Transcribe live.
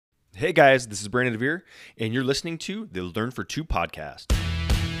Hey guys, this is Brandon DeVere, and you're listening to the Learn for Two podcast.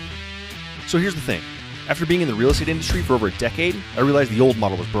 So here's the thing. After being in the real estate industry for over a decade, I realized the old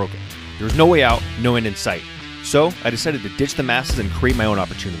model was broken. There was no way out, no end in sight. So I decided to ditch the masses and create my own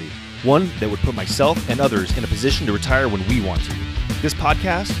opportunity. One that would put myself and others in a position to retire when we want to. This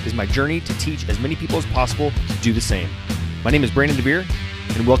podcast is my journey to teach as many people as possible to do the same. My name is Brandon DeVere,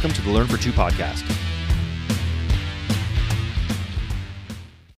 and welcome to the Learn for Two podcast.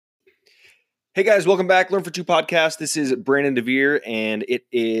 Hey guys, welcome back. Learn for Two podcast. This is Brandon DeVere, and it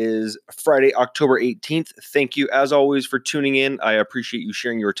is Friday, October 18th. Thank you, as always, for tuning in. I appreciate you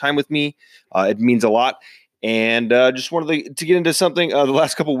sharing your time with me. It means a lot. And just wanted to get into something. The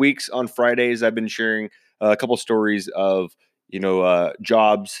last couple of weeks on Fridays, I've been sharing a couple stories of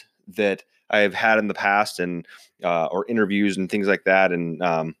jobs that I have had in the past, and or interviews and things like that, and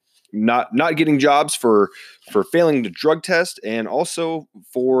not getting jobs for failing the drug test, and also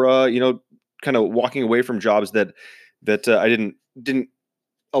for kind of walking away from jobs that I didn't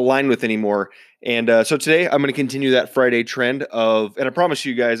align with anymore. And so today I'm going to continue that Friday trend of, and I promise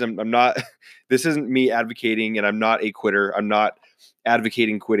you guys, I'm not, this isn't me advocating, and I'm not a quitter. I'm not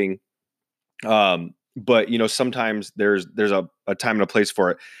advocating quitting. But sometimes there's a time and a place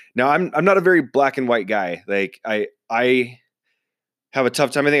for it. Now I'm not a very black and white guy. Like I have a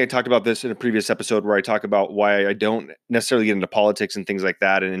tough time. I think I talked about this in a previous episode where I talk about why I don't necessarily get into politics and things like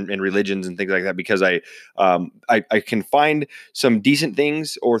that, and religions and things like that, because I can find some decent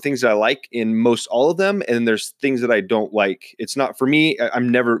things or things that I like in most all of them. And then there's things that I don't like. It's not for me. I'm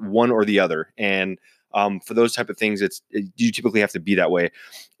never one or the other. And for those type of things, you typically have to be that way.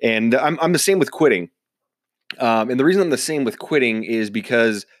 And I'm the same with quitting. And the reason I'm the same with quitting is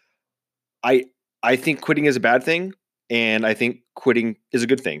because I think quitting is a bad thing. And I think quitting is a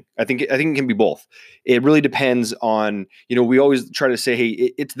good thing. I think it can be both. It really depends on, we always try to say, hey,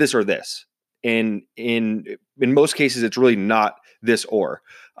 it's this or this. And in most cases, it's really not this or.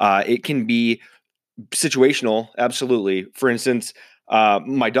 It can be situational, absolutely. For instance,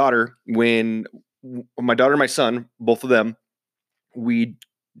 my daughter and my son, both of them, we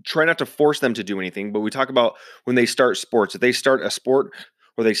try not to force them to do anything, but we talk about when they start sports. If they start a sport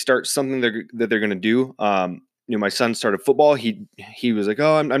or they start something that they're going to do, my son started football. He was like,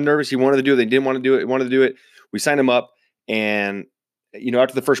 oh, I'm nervous. He wanted to do it. They didn't want to do it. He wanted to do it. We signed him up, and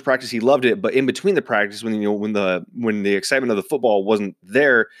after the first practice, he loved it. But in between the practice, when the excitement of the football wasn't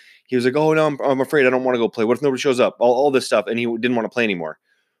there, he was like, oh no, I'm afraid I don't want to go play. What if nobody shows up? All this stuff, and he didn't want to play anymore.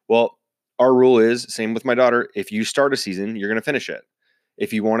 Well, our rule is same with my daughter. If you start a season, you're going to finish it.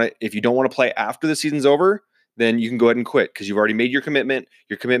 If you don't want to play after the season's over, then you can go ahead and quit because you've already made your commitment.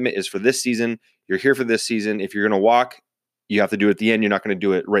 Your commitment is for this season. You're here for this season. If you're going to walk, you have to do it at the end. You're not going to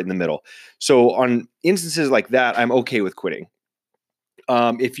do it right in the middle. So on instances like that, I'm okay with quitting.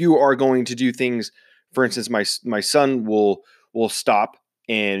 If you are going to do things, for instance, my son will stop,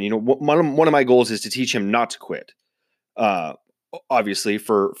 and one of my goals is to teach him not to quit. Obviously,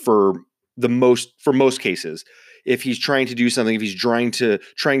 for most cases, if he's trying to do something, if he's trying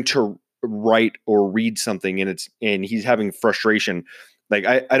to write or read something, and he's having frustration, like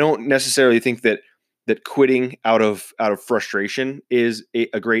I don't necessarily think that quitting out of frustration is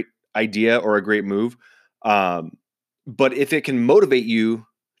a great idea or a great move. But if it can motivate you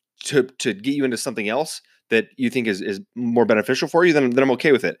to get you into something else that you think is more beneficial for you, then I'm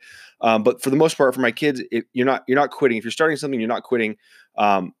okay with it. But for the most part, for my kids, you're not quitting. If you're starting something, you're not quitting.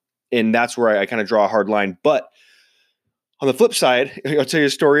 And that's where I kind of draw a hard line. But on the flip side, I'll tell you a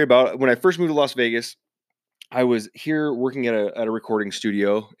story about when I first moved to Las Vegas. I was here working at a recording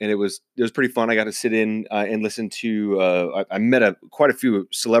studio, and it was pretty fun. I got to sit in and listen to. I met quite a few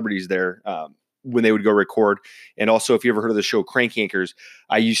celebrities there when they would go record, and also if you ever heard of the show Crank Yankers,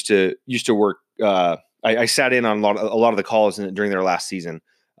 I used to work. I sat in on a lot of the calls during their last season,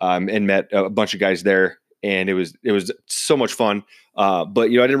 and met a bunch of guys there, and it was so much fun. But I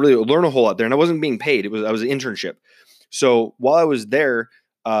didn't really learn a whole lot there, and I wasn't being paid. I was an internship. So while I was there,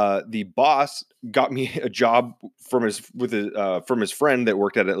 the boss got me a job from his friend that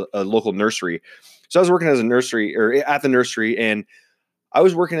worked at a local nursery. So I was working as a nursery or at the nursery, and I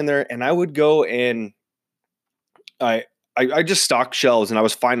was working in there, and I would go and I just stocked shelves, and I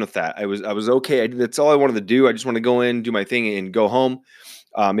was fine with that. I was okay. That's all I wanted to do. I just want to go in, do my thing, and go home.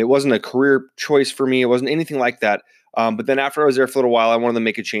 It wasn't a career choice for me. It wasn't anything like that. But then after I was there for a little while, I wanted to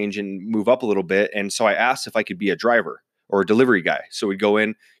make a change and move up a little bit. And so I asked if I could be a driver or a delivery guy. So we'd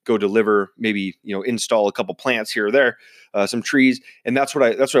go deliver, maybe, install a couple plants here or there, some trees. And that's what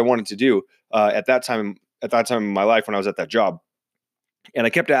I wanted to do at that time in my life when I was at that job. And I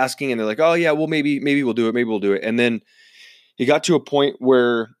kept asking, and they're like, oh yeah, well, maybe we'll do it. Maybe we'll do it. And then it got to a point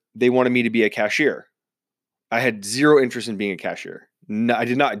where they wanted me to be a cashier. I had zero interest in being a cashier. No, I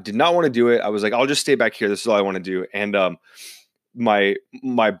did not want to do it. I was like, I'll just stay back here. This is all I want to do. And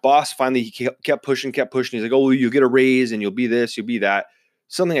my boss finally, he kept pushing. He's like, oh, well, you'll get a raise and you'll be this, you'll be that.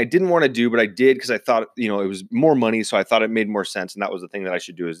 Something I didn't want to do, but I did because I thought, it was more money. So I thought it made more sense. And that was the thing that I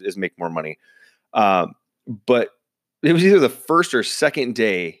should do is make more money. But it was either the first or second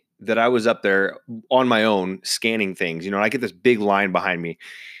day that I was up there on my own scanning things, and I get this big line behind me,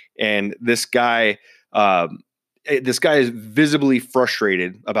 and this guy is visibly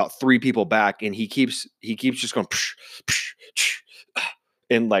frustrated about three people back, and he keeps just going psh, psh, psh,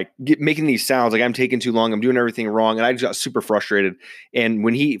 and like making these sounds like I'm taking too long, I'm doing everything wrong, and I just got super frustrated. And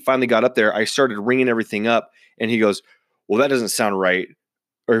when he finally got up there, I started ringing everything up, and he goes, "Well, that doesn't sound right,"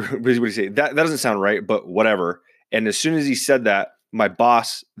 or what did he say? That doesn't sound right, but whatever. And as soon as he said that, my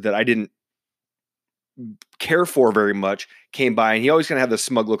boss that I didn't care for very much came by, and he always kind of had this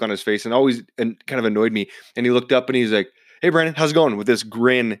smug look on his face and always kind of annoyed me. And he looked up and he's like, "Hey, Brandon, how's it going?" With this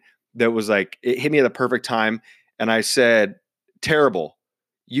grin that was like, it hit me at the perfect time. And I said, "Terrible.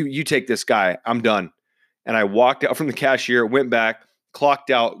 You take this guy. I'm done." And I walked out from the cashier, went back, clocked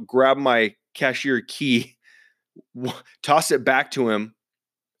out, grabbed my cashier key, tossed it back to him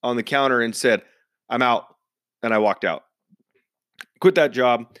on the counter and said, "I'm out." And I walked out. Quit that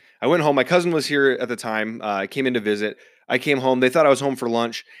job. I went home. My cousin was here at the time. I came in to visit. I came home. They thought I was home for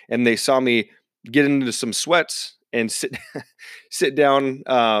lunch, and they saw me get into some sweats and sit down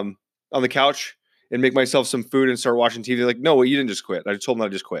on the couch and make myself some food and start watching TV. They're like, "No, you didn't just quit." I told them I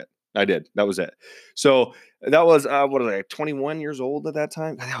just quit. I did. That was it. So that was, what was I, 21 years old at that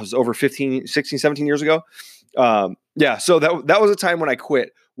time? That was over 16, 17 years ago. Yeah. So that was a time when I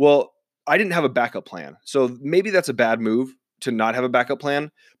quit. Well, I didn't have a backup plan. So maybe that's a bad move to not have a backup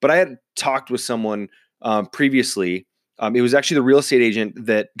plan. But I had talked with someone previously. It was actually the real estate agent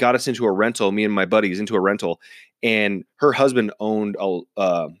that got us into a rental, me and my buddies into a rental. And her husband owned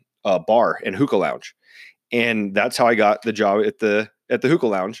a bar and hookah lounge. And that's how I got the job at the hookah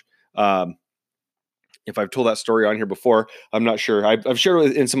lounge. If I've told that story on here before, I'm not sure. I've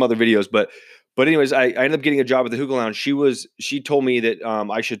shared it in some other videos, but anyways, I ended up getting a job at the hookah lounge. She told me that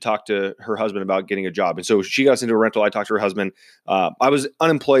I should talk to her husband about getting a job. And so she got us into a rental. I talked to her husband. I was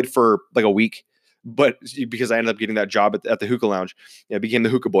unemployed for like a week, but because I ended up getting that job at the hookah lounge, I became the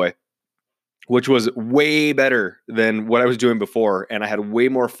hookah boy, which was way better than what I was doing before. And I had way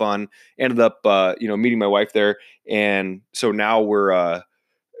more fun. Ended up, meeting my wife there. And so now we're,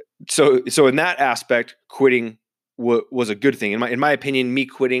 so in that aspect, quitting was a good thing. In my opinion, me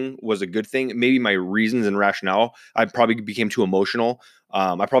quitting was a good thing. Maybe my reasons and rationale, I probably became too emotional.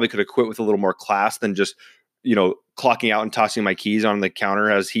 I probably could have quit with a little more class than just, clocking out and tossing my keys on the counter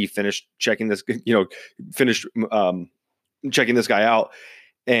as he finished checking this, checking this guy out.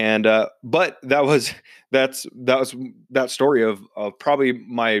 And, but that's that story of probably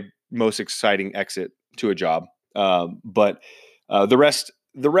my most exciting exit to a job. But the rest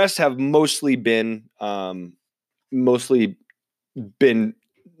have mostly been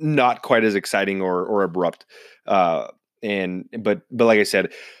not quite as exciting or abrupt. But like I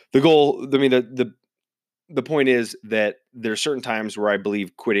said, the goal, I mean, the point is that there are certain times where I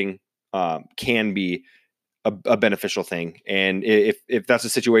believe quitting can be a beneficial thing. And if that's a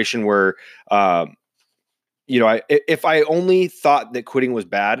situation where, if I only thought that quitting was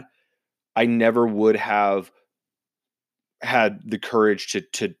bad, I never would have had the courage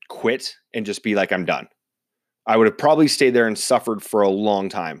to quit and just be like, I'm done. I would have probably stayed there and suffered for a long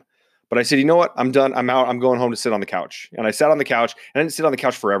time. But I said, you know what? I'm done. I'm out. I'm going home to sit on the couch. And I sat on the couch, and I didn't sit on the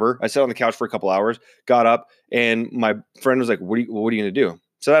couch forever. I sat on the couch for a couple hours, got up, and my friend was like, what are you going to do? I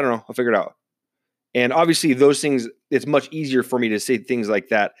said, I don't know. I'll figure it out. And obviously those things, it's much easier for me to say things like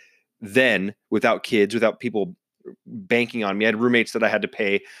that then without kids, without people banking on me. I had roommates that I had to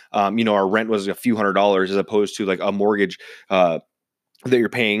pay. Our rent was a few $100s as opposed to like a mortgage that you're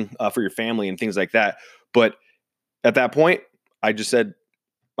paying for your family and things like that. But at that point, I just said,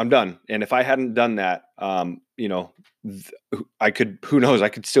 I'm done. And if I hadn't done that, I could, who knows, I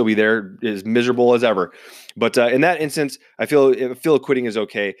could still be there as miserable as ever. But in that instance, I feel quitting is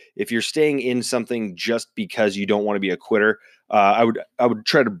okay. If you're staying in something just because you don't want to be a quitter, I would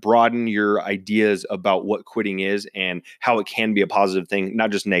try to broaden your ideas about what quitting is and how it can be a positive thing,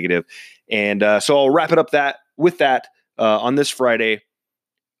 not just negative. And so I'll wrap it up with that on this Friday,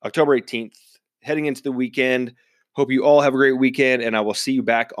 October 18th, heading into the weekend. Hope you all have a great weekend, and I will see you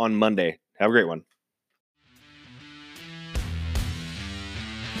back on Monday. Have a great one.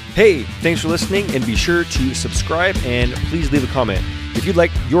 Hey, thanks for listening, and be sure to subscribe and please leave a comment. If you'd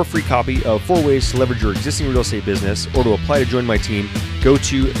like your free copy of 4 Ways to Leverage Your Existing Real Estate Business or to apply to join my team, go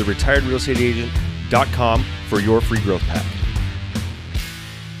to theretiredrealestateagent.com for your free growth pack.